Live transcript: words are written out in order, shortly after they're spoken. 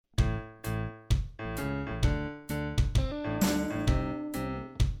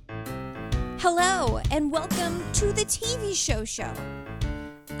Hello, and welcome to the TV Show.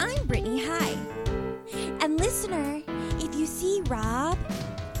 I'm Brittany High. And listener, if you see Rob,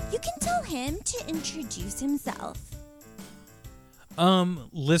 you can tell him to introduce himself.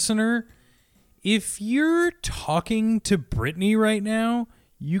 Listener, if you're talking to Brittany right now,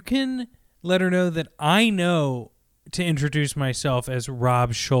 you can let her know that I know to introduce myself as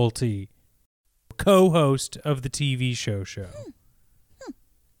Rob Schulte, co-host of the TV show.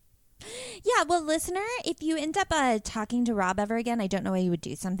 Yeah, well, listener, if you end up talking to Rob ever again, I don't know why you would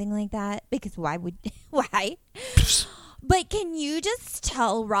do something like that, because why? But can you just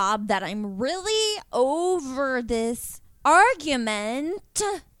tell Rob that I'm really over this argument?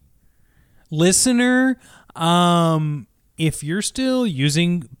 Listener, if you're still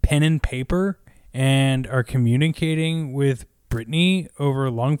using pen and paper and are communicating with Brittany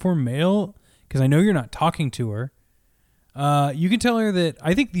over long-form mail, because I know you're not talking to her, you can tell her that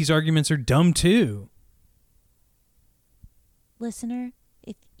I think these arguments are dumb too. Listener,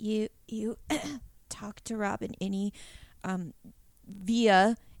 if you talk to Rob in any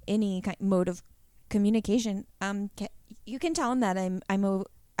via any mode of communication, you can tell him that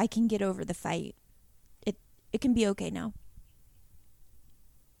I can get over the fight. It can be okay now.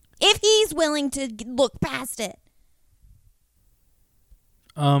 If he's willing to look past it.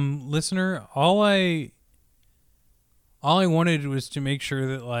 Listener, all I wanted was to make sure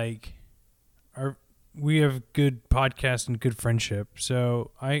that we have good podcast and good friendship.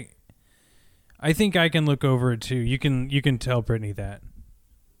 So I think I can look over it too. You can tell Brittany that.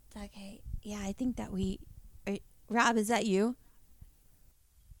 Okay. Yeah, I think that Rob, is that you?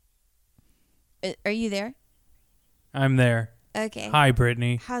 Are you there? I'm there. Okay. Hi,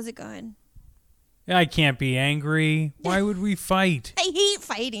 Brittany. How's it going? I can't be angry. Why would we fight? I hate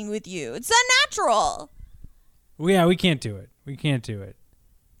fighting with you. It's unnatural. Yeah, we can't do it.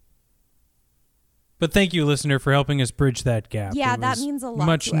 But thank you, listener, for helping us bridge that gap. Yeah, that means a lot.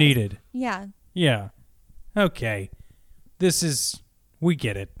 Much needed. Yeah. Yeah. Okay. We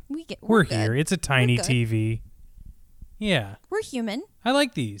get it. We're here. It's a tiny TV. Yeah. We're human. I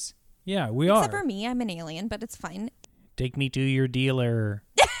like these. Yeah, we are. Except for me, I'm an alien, but it's fine. Take me to your dealer.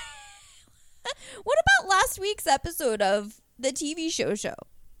 What about last week's episode of the TV show?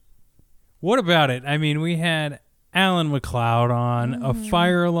 What about it? I mean, we had Alan McLeod on. A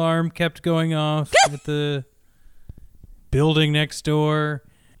fire alarm kept going off at the building next door.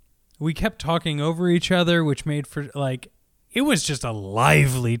 We kept talking over each other, which made for, it was just a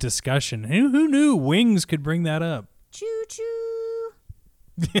lively discussion. Who knew Wings could bring that up? Choo-choo.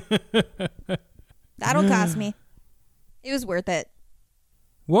 That'll cost me. It was worth it.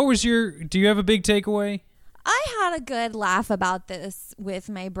 Do you have a big takeaway? I had a good laugh about this with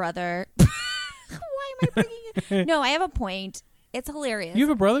my brother. Why am I bringing it? No, I have a point. It's hilarious. You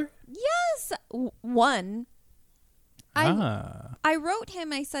have a brother? Yes. One. I wrote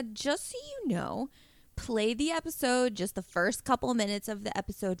him, I said, just so you know, play the episode, just the first couple of minutes of the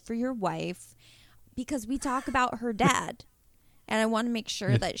episode for your wife, because we talk about her dad. And I want to make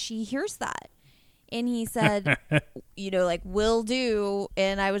sure that she hears that. And he said, will do.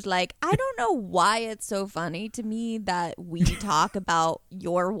 And I was like, I don't know why it's so funny to me that we talk about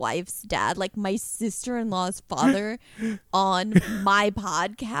your wife's dad, like my sister-in-law's father, on my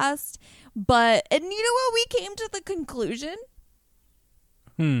podcast. And you know what? We came to the conclusion.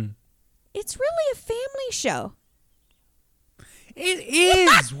 It's really a family show. It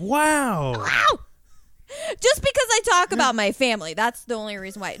is. Wow. Wow. Just because I talk about my family. That's the only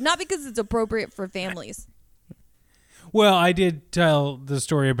reason why. Not because it's appropriate for families. Well, I did tell the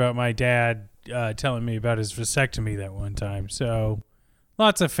story about my dad telling me about his vasectomy that one time. So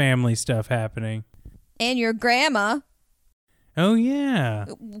lots of family stuff happening. And your grandma. Oh, yeah.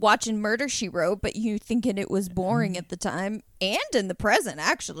 Watching Murder, She Wrote, but you thinking it was boring at the time. And in the present,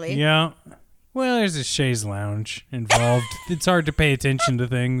 actually. Yeah. Well, there's a chaise lounge involved. It's hard to pay attention to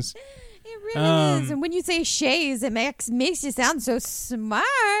things. It really is. And when you say chaise, it makes you sound so smart.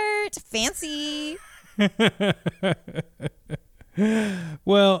 Fancy.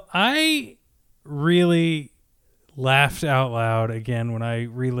 Well, I really laughed out loud again when I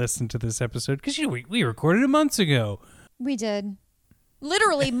re-listened to this episode because we recorded it months ago. We did.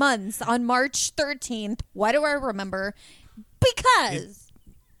 Literally months on March 13th. Why do I remember? Because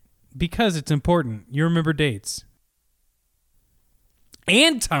it's important. You remember dates.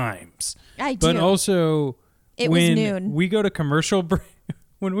 And times. I do. But also, it was noon. We go to commercial break.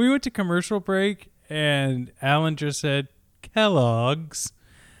 When we went to commercial break and Alan just said, Kellogg's.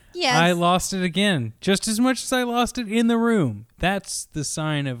 Yes. I lost it again, just as much as I lost it in the room. That's the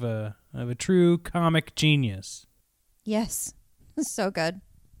sign of a true comic genius. Yes. So good.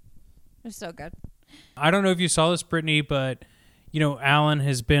 They're so good. I don't know if you saw this, Brittany, but, Alan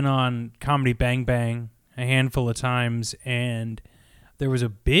has been on Comedy Bang Bang a handful of times, and there was a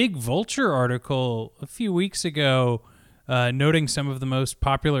big Vulture article a few weeks ago noting some of the most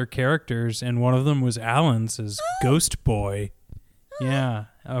popular characters, and one of them was Alan's as Ghost Boy. Yeah,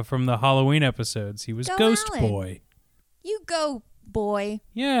 from the Halloween episodes. He was Ghost Alan. Boy. You go, boy.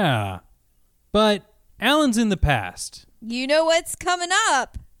 Yeah, but Alan's in the past. You know what's coming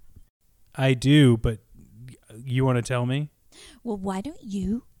up. I do, but you want to tell me? Well, why don't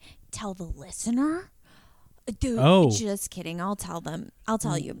you tell the listener? Dude, just kidding. I'll tell them. I'll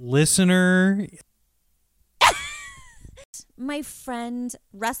tell you. Listener. My friend,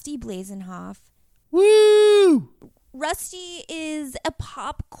 Rusty Blazenhoff. Woo! Rusty is a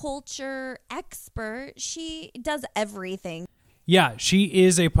pop culture expert. She does everything. Yeah, she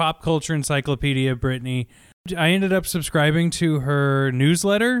is a pop culture encyclopedia, Brittany. I ended up subscribing to her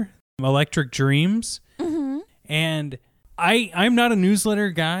newsletter, Electric Dreams. Mm-hmm. And I'm not a newsletter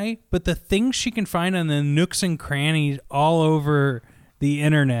guy, but the things she can find on the nooks and crannies all over the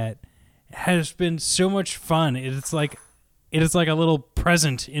internet has been so much fun. It is like a little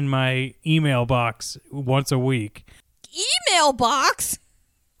present in my email box once a week. Email box?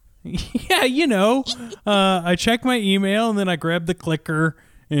 Yeah, I check my email and then I grab the clicker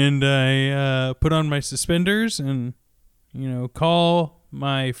and I put on my suspenders and, call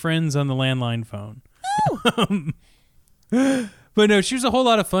my friends on the landline phone. Oh. But no, she was a whole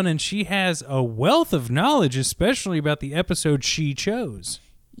lot of fun, and she has a wealth of knowledge, especially about the episode she chose.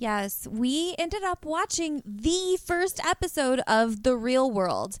 Yes, we ended up watching the first episode of The Real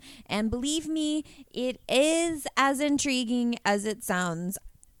World. And believe me, it is as intriguing as it sounds.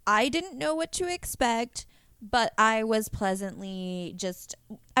 I didn't know what to expect, but I was pleasantly just,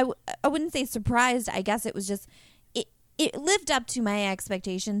 I wouldn't say surprised. I guess it was just, it lived up to my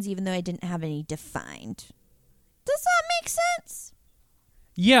expectations, even though I didn't have any defined. Does that make sense?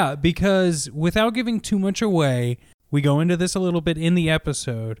 Yeah, because without giving too much away, we go into this a little bit in the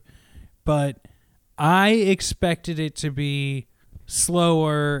episode, but I expected it to be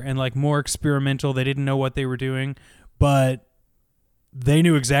slower and like more experimental. They didn't know what they were doing, but they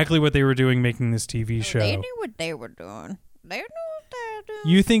knew exactly what they were doing making this TV show. They knew what they were doing. They knew what they were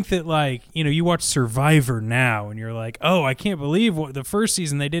doing. You think that, like, you watch Survivor now and you're like, oh, I can't believe the first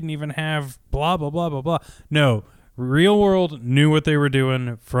season they didn't even have blah, blah, blah, blah, blah. No, Real World knew what they were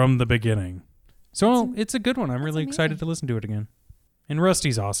doing from the beginning. So it's a good one. I'm really excited to listen to it again. And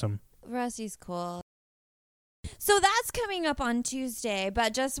Rusty's awesome. Rusty's cool. So that's coming up on Tuesday,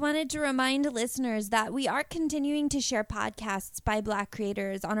 but just wanted to remind listeners that we are continuing to share podcasts by Black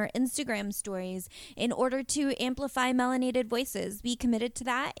creators on our Instagram stories in order to amplify melanated voices. We committed to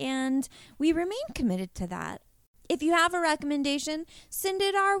that, and we remain committed to that. If you have a recommendation, send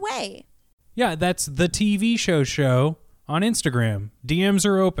it our way. Yeah, that's the TV show on Instagram. DMs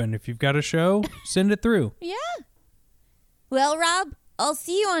are open. If you've got a show, send it through. Yeah. Well, Rob, I'll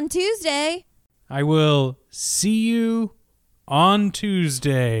see you on Tuesday. I will see you on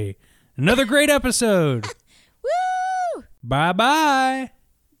Tuesday. Another great episode. Woo! Bye-bye.